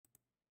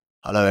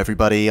Hello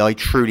everybody, I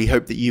truly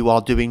hope that you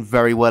are doing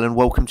very well and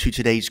welcome to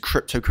today's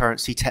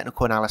cryptocurrency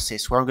technical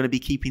analysis, where I'm going to be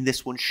keeping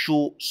this one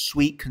short,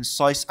 sweet,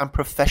 concise and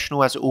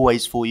professional as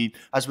always for you,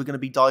 as we're going to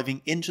be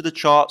diving into the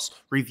charts,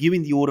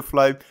 reviewing the order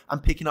flow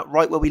and picking up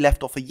right where we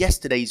left off for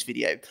yesterday's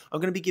video.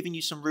 I'm going to be giving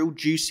you some real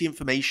juicy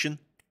information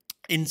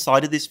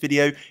inside of this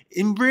video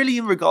in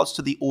regards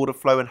to the order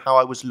flow and how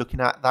I was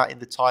looking at that in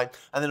the time.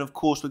 And then of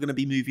course we're going to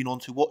be moving on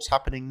to what's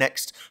happening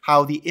next,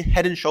 how the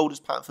head and shoulders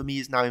pattern for me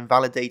is now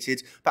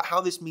invalidated, but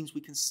how this means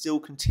we can still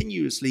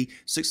continuously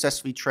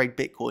successfully trade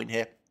Bitcoin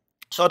here.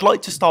 So I'd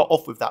like to start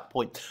off with that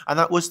point, and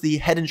that was the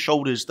head and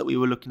shoulders that we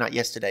were looking at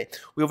yesterday.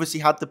 We obviously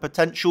had the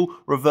potential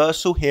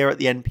reversal here at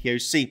the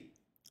NPOC,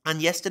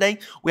 and yesterday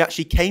we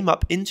actually came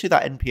up into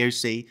that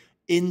NPOC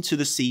into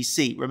the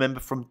CC. Remember,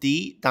 from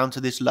D down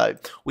to this low,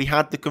 we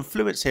had the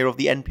confluence here of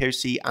the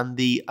NPOC and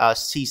the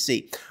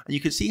CC, and you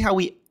can see how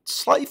we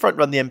slightly front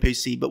run the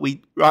NPOC, but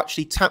we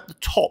actually tapped the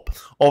top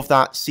of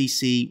that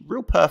CC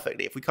real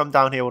perfectly. If we come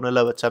down here on a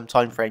lower term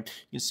time frame,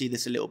 you can see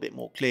this a little bit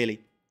more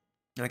clearly.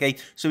 Okay,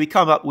 so we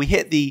come up, we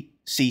hit the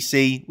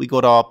CC, we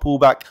got our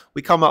pullback,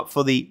 we come up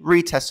for the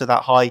retest of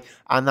that high,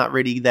 and that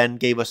really then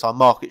gave us our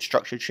market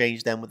structure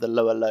change then with the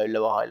lower low,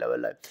 lower high, lower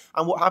low.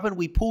 And what happened,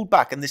 we pulled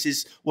back, and this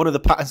is one of the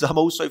patterns I'm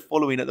also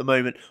following at the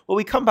moment, where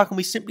we come back and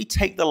we simply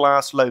take the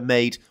last low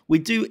made. We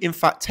do in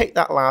fact take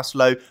that last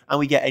low and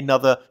we get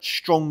another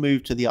strong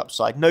move to the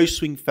upside. No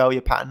swing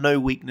failure pattern, no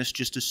weakness,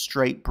 just a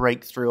straight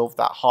breakthrough of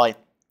that high.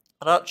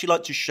 I'd actually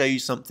like to show you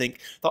something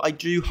that I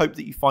do hope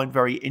that you find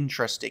very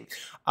interesting.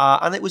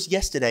 And it was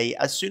yesterday,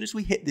 as soon as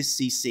we hit this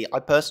CC, I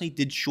personally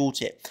did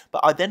short it. But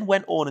I then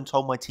went on and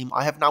told my team,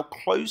 I have now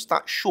closed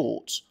that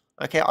short.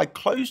 Okay, I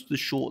closed the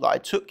short that I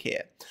took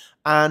here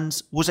and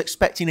was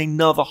expecting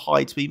another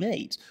high to be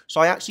made.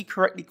 So I actually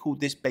correctly called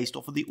this based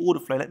off of the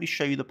order flow. Let me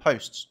show you the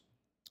posts.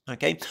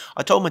 Okay,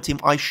 I told my team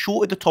I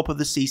shorted the top of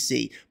the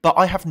CC, but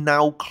I have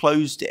now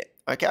closed it.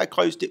 Okay, I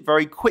closed it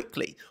very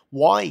quickly.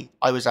 Why?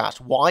 I was asked,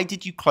 why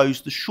did you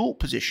close the short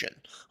position?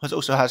 I was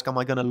also asked, am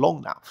I going to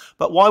long now?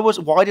 But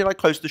why did I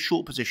close the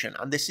short position?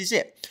 And this is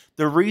it.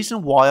 The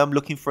reason why I'm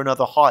looking for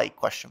another high,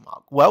 question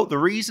mark. Well, the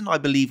reason I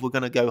believe we're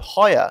going to go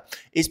higher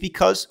is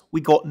because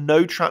we got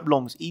no trap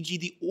longs, e.g.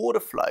 the order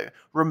flow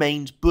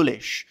remained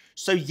bullish.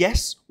 So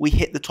yes, we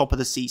hit the top of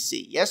the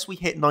CC. Yes, we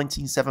hit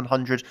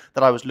 19,700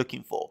 that I was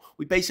looking for.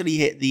 We basically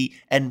hit the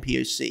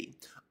NPOC.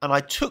 And I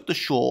took the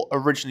short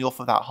originally off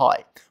of that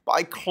high, but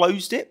I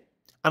closed it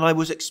and I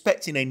was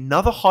expecting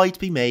another high to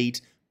be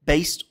made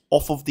based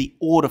off of the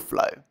order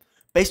flow.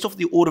 Based off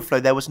the order flow,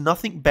 there was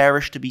nothing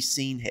bearish to be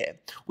seen here.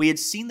 We had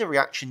seen the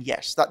reaction,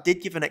 yes. That did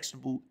give an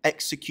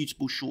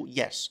executable short,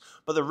 yes.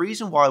 But the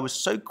reason why I was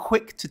so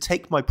quick to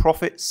take my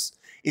profits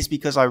is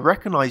because I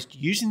recognized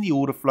using the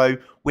order flow,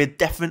 we're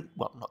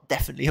well, not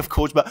definitely, of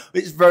course, but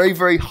it's very,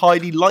 very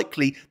highly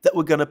likely that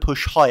we're going to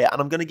push higher. And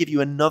I'm going to give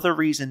you another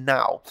reason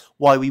now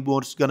why we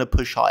were going to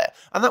push higher.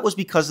 And that was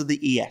because of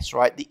the ES,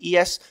 right? The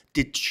ES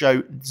did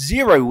show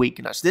zero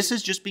weakness. This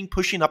has just been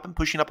pushing up and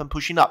pushing up and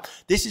pushing up.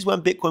 This is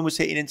when Bitcoin was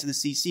hitting into the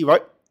CC,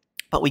 right?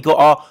 But we got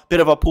our bit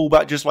of a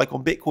pullback just like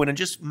on Bitcoin and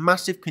just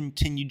massive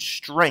continued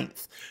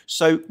strength.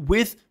 So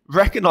with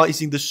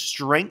recognizing the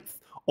strength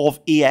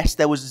of ES,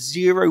 there was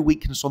zero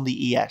weakness on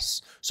the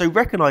ES. So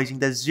recognizing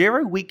there's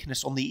zero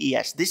weakness on the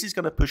ES, this is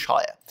going to push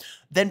higher.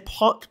 Then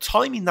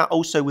timing that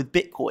also with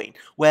Bitcoin,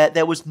 where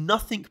there was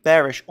nothing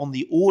bearish on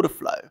the order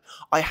flow,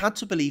 I had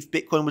to believe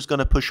Bitcoin was going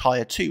to push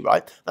higher too,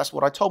 right? That's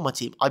what I told my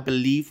team. I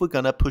believe we're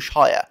going to push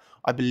higher.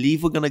 I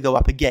believe we're going to go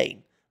up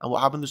again. And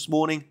what happened this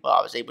morning? Well,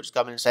 I was able to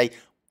come in and say,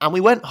 and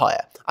we went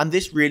higher. And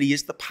this really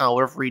is the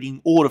power of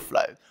reading order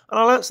flow. And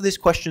I'll answer this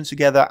question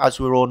together as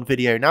we're on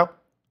video now.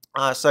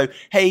 So,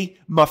 hey,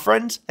 my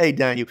friend, hey,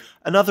 Daniel,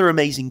 another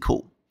amazing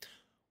call.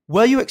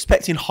 Were you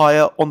expecting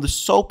higher on the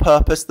sole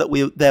purpose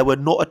that there were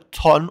not a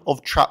ton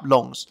of trap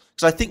longs?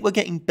 Because I think we're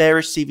getting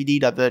bearish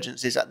CVD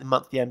divergences at the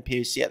monthly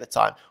NPOC at the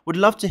time. Would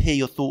love to hear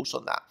your thoughts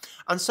on that.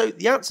 And so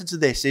the answer to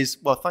this is,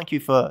 well, thank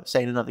you for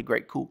saying another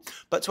great call.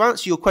 But to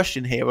answer your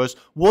question here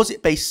was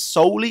it based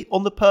solely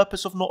on the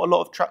purpose of not a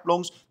lot of trap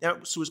longs? The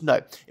answer was no.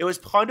 It was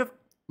kind of,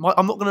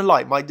 I'm not going to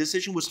lie, my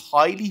decision was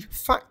highly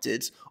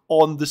factored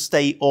on the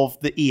state of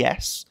the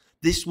ES.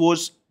 This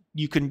was,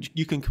 you can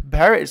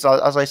compare it, as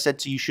I said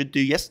to you should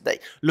do yesterday.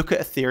 Look at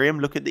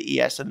Ethereum, look at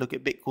the ES, and look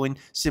at Bitcoin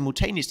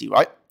simultaneously,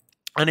 right?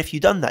 And if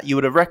you'd done that, you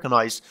would have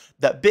recognized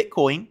that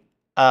Bitcoin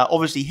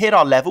obviously hit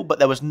our level, but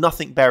there was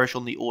nothing bearish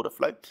on the order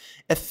flow.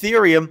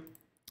 Ethereum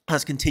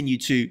has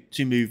continued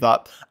to move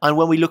up. And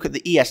when we look at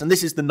the ES, and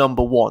this is the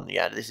number one,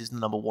 yeah, this is the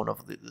number one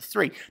of the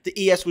three,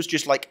 the ES was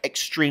just like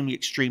extremely,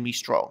 extremely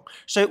strong.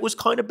 So it was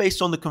kind of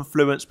based on the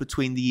confluence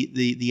between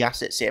the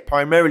assets here,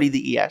 primarily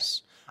the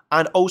ES,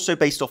 and also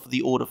based off of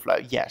the order flow,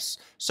 yes.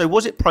 So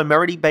was it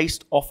primarily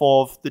based off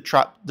of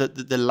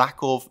the lack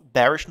of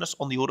bearishness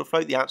on the order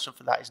flow? The answer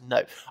for that is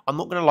no. I'm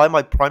not going to lie,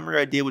 my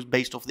primary idea was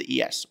based off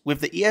the ES.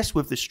 With the ES,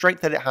 with the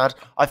strength that it had,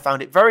 I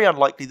found it very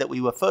unlikely that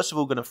we were first of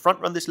all going to front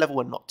run this level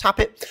and not tap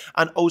it,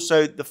 and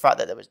also the fact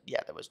that there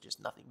was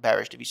just nothing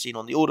bearish to be seen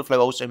on the order flow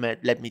also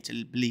led me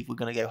to believe we're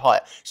going to go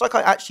higher. It's like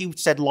I actually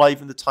said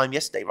live in the time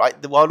yesterday, right?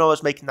 While I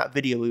was making that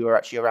video, we were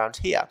actually around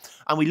here,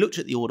 and we looked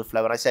at the order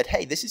flow, and I said,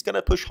 hey, this is going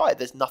to push higher.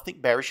 There's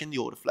nothing bearish in the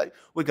order flow.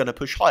 We're going to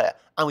push higher,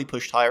 and we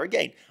pushed higher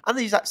again. And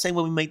the exact same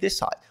when we made this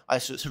high. I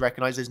sort of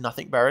recognize there's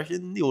nothing bearish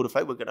in the order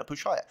flow. We're going to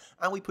push higher,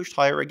 and we pushed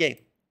higher again.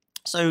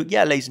 So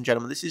yeah, ladies and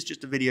gentlemen, this is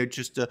just a video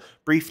just to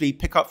briefly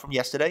pick up from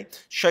yesterday,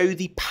 show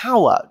the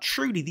power,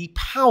 truly the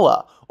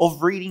power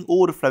of reading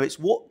order flow. It's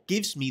what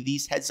gives me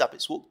these heads up.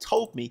 It's what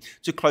told me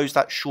to close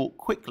that short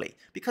quickly,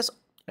 because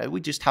we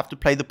just have to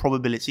play the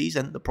probabilities,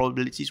 and the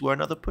probabilities were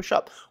another push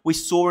up. We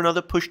saw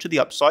another push to the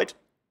upside.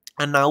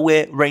 And now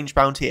we're range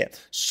bound here,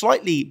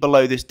 slightly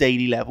below this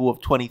daily level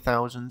of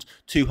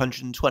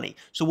 20,220.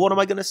 So what am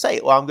I going to say?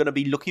 Well, I'm going to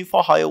be looking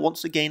for higher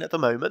once again at the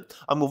moment.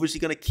 I'm obviously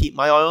going to keep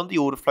my eye on the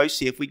order flow,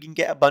 see if we can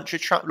get a bunch of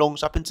trap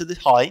longs up into the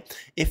high.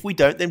 If we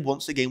don't, then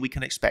once again, we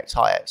can expect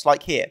higher. It's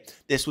like here.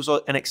 This was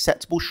an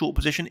acceptable short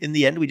position. In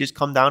the end, we just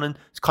come down and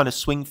kind of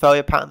swing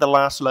failure pattern the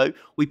last low.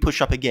 We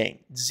push up again.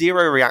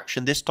 Zero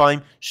reaction this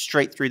time,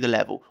 straight through the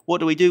level. What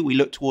do? We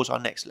look towards our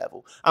next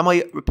level. And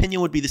my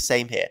opinion would be the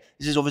same here.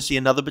 This is obviously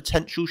another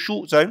potential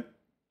short zone.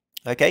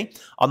 Okay,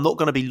 I'm not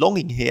going to be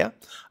longing here,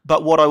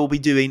 but what I will be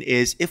doing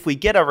is if we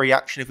get a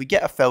reaction, if we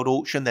get a failed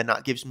auction, then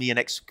that gives me an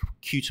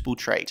executable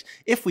trade.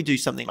 If we do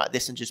something like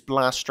this and just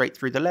blast straight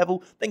through the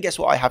level, then guess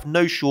what? I have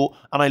no short,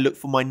 and I look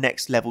for my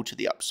next level to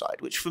the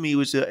upside, which for me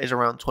is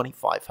around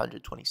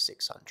 2,500,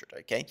 2,600.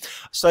 Okay,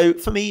 so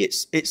for me,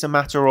 it's a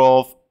matter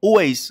of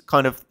always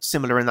kind of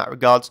similar in that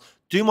regards.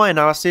 Do my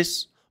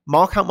analysis,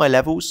 mark out my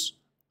levels,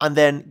 and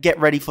then get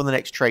ready for the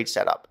next trade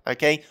setup,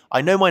 okay?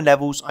 I know my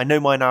levels, I know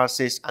my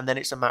analysis, and then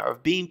it's a matter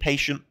of being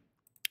patient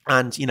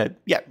and,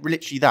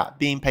 literally that,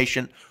 being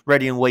patient,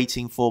 ready and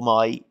waiting for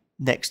my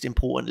next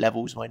important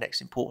levels, my next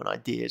important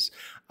ideas,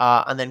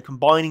 and then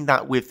combining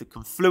that with the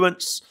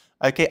confluence.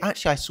 Okay,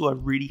 actually, I saw a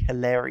really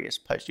hilarious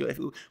post. If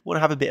we want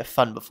to have a bit of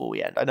fun before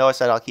we end, I know I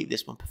said I'll keep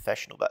this one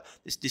professional, but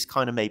this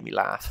kind of made me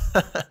laugh.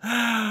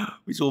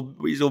 we saw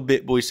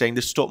BitBoy saying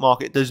the stock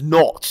market does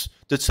not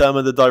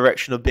determine the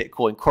direction of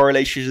Bitcoin.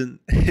 Correlation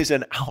is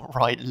an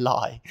outright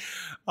lie.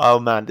 Oh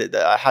man,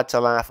 I had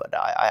to laugh at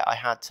that. I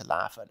had to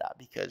laugh at that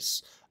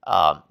because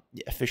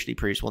officially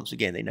proves once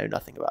again they know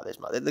nothing about this.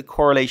 The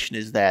correlation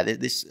is there.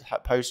 This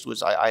post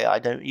was, I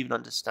don't even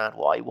understand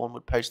why one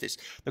would post this.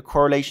 The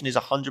correlation is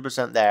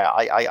 100% there.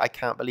 I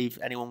can't believe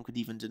anyone could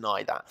even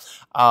deny that.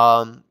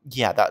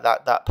 Yeah,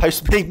 that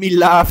post made me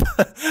laugh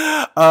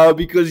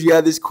because yeah,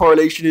 this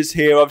correlation is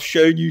here. I've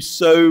shown you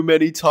so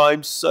many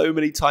times.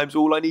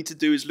 All I need to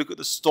do is look at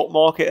the stock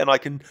market and I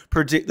can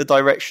predict the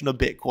direction of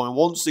Bitcoin.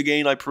 Once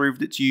again, I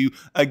proved it to you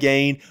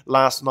again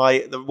last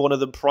night. One of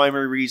the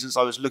primary reasons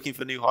I was looking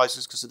for new highs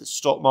is because of the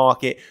stock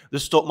market. The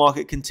stock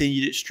market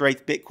continued its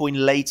strength.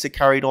 Bitcoin later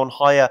carried on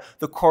higher.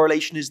 The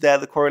correlation is there.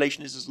 The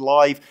correlation is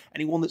live.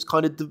 Anyone that's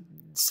kind of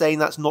saying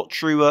that's not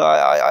true,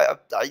 I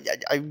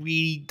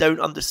really don't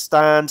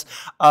understand.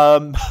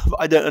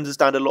 I don't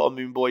understand a lot of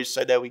moon boys.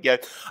 So there we go.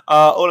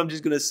 All I'm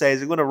just going to say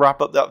is I'm going to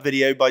wrap up that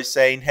video by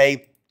saying,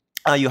 hey,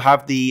 you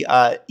have the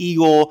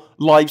Igor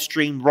live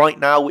stream right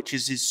now, which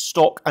is his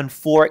stock and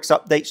Forex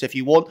update. So if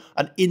you want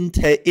an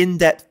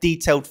in-depth,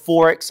 detailed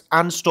Forex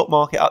and stock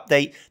market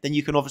update, then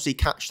you can obviously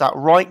catch that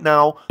right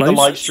now. The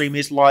live stream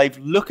is live.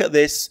 Look at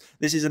this.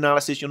 This is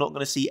analysis you're not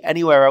going to see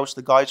anywhere else.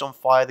 The guy's on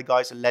fire. The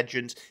guy's a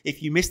legend.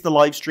 If you missed the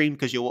live stream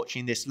because you're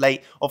watching this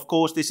late, of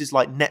course, this is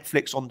like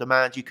Netflix on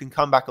demand. You can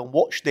come back and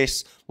watch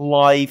this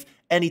live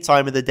any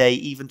time of the day,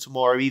 even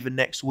tomorrow, even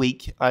next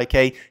week,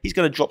 okay? He's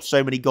going to drop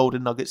so many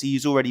golden nuggets.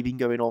 He's already been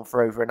going on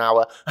for over an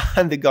hour,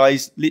 and the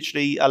guy's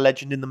literally a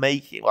legend in the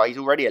making. Well, he's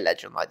already a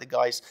legend, like the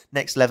guy's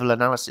next level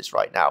analysis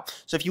right now.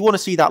 So if you want to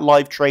see that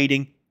live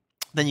trading,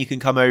 then you can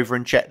come over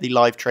and check the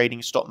live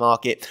trading stock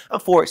market and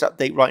Forex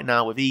update right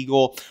now with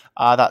Igor.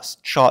 That's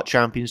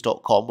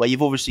chartchampions.com, where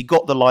you've obviously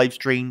got the live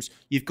streams,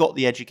 you've got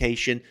the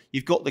education,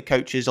 you've got the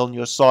coaches on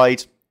your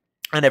side,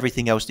 and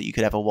everything else that you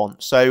could ever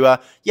want. So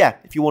yeah,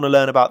 if you want to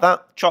learn about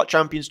that,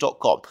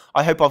 chartchampions.com.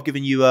 I hope I've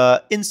given you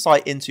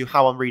insight into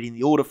how I'm reading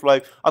the order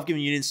flow. I've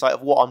given you an insight of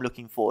what I'm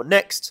looking for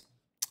next,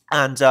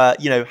 and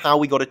how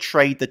we got to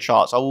trade the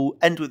charts. I will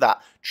end with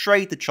that.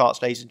 Trade the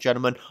charts, ladies and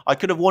gentlemen. I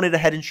could have wanted a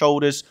head and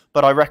shoulders,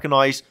 but I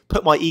recognize,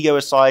 put my ego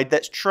aside,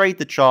 let's trade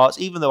the charts.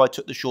 Even though I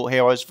took the short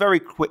here, I was very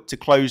quick to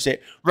close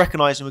it,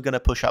 recognizing we're going to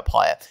push up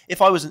higher.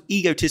 If I was an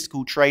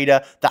egotistical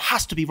trader that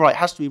has to be right,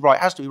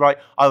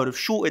 I would have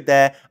shorted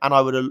there, and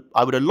I would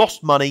have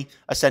lost money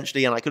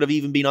essentially, and I could have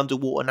even been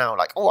underwater now.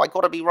 Like, oh, I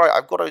got to be right.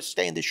 I've got to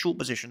stay in this short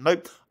position.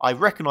 Nope. I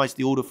recognize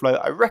the order flow.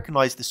 I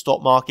recognize the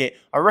stock market.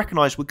 I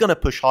recognize we're going to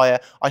push higher.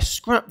 I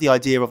scrapped the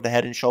idea of the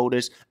head and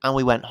shoulders, and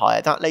we went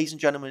higher. That, ladies and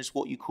gentlemen, is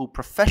what you call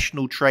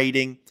professional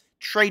trading,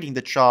 trading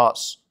the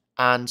charts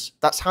And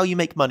that's how you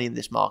make money in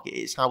this market.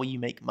 It's how you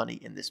make money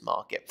in this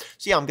market.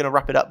 So yeah, I'm going to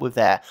wrap it up with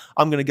there.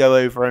 I'm going to go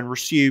over and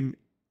resume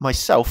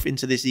myself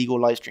into this Eagle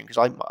live stream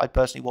because I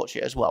personally watch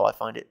it as well. I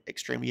find it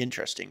extremely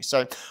interesting.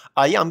 So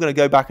yeah, I'm going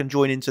to go back and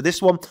join into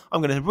this one.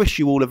 I'm going to wish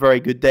you all a very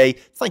good day.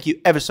 Thank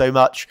you ever so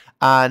much.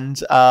 And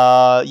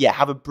yeah,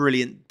 have a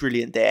brilliant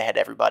day ahead,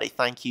 everybody.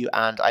 Thank you,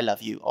 and I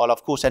love you. I'll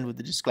of course end with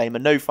the disclaimer: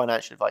 no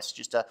financial advice, it's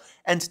just a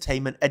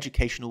entertainment,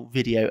 educational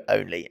video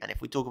only. And if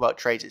we talk about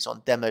trades, it's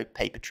on demo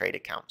paper trade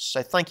accounts.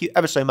 So thank you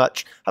ever so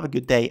much. Have a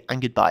good day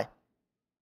and goodbye.